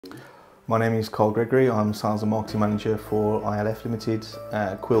My name is Carl Gregory. I'm Sales and Marketing Manager for ILF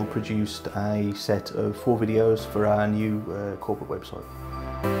Ltd. Quill produced a set of 4 videos for our new corporate website.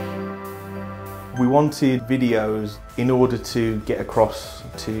 We wanted videos in order to get across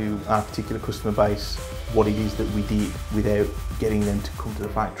to our particular customer base what it is that we did without getting them to come to the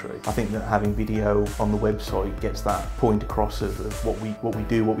factory. I think that having video on the website gets that point across of what we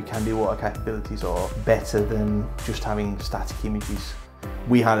do, what we can do, what our capabilities are, better than just having static images.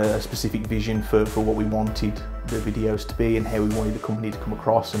 We had a specific vision for what we wanted the videos to be and how we wanted the company to come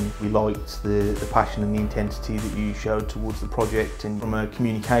across, and we liked the passion and the intensity that you showed towards the project. And from a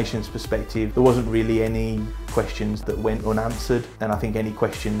communications perspective, there wasn't really any questions that went unanswered, and I think any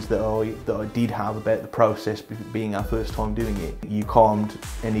questions that I did have about the process being our first time doing it, you calmed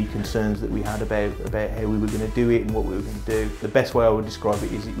any concerns that we had about how we were going to do it and what we were going to do. The best way I would describe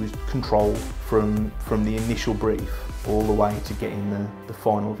it is it was controlled from the initial brief all the way to getting the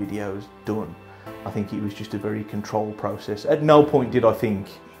final videos done. I think it was just a very controlled process. At no point did I think,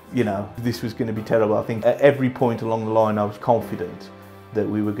 you know, this was going to be terrible. I think at every point along the line I was confident that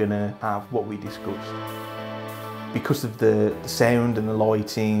we were going to have what we discussed. Because of the sound and the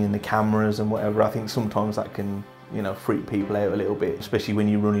lighting and the cameras and whatever, I think sometimes that can, you know, freak people out a little bit, especially when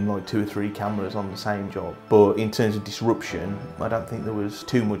you're running like 2 or 3 cameras on the same job. But in terms of disruption, I don't think there was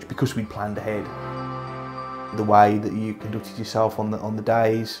too much because we planned ahead. The way that you conducted yourself on the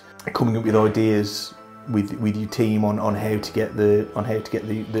days, coming up with ideas with your team on how to get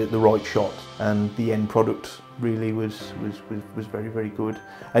the right shot, and the end product really was very, very good.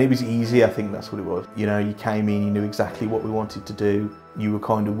 And it was easy. I think that's what it was. You know, you came in, you knew exactly what we wanted to do. You were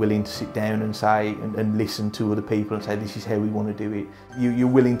kind of willing to sit down and say and listen to other people and say, this is how we want to do it. You're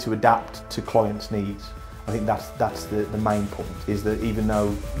willing to adapt to clients' needs. I think that's the main point, is that even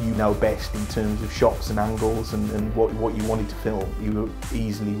though you know best in terms of shots and angles and what you wanted to film, you were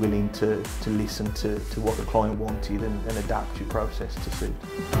easily willing to listen to what the client wanted and adapt your process to suit.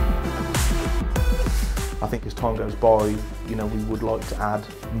 I think as time goes by, you know, we would like to add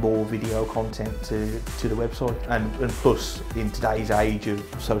more video content to the website, and plus in today's age of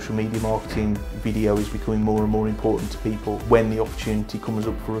social media marketing, video is becoming more and more important to people. When the opportunity comes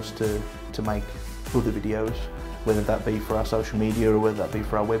up for us to make other videos, whether that be for our social media or whether that be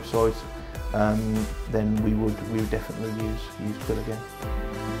for our website, then we would definitely use Quill again.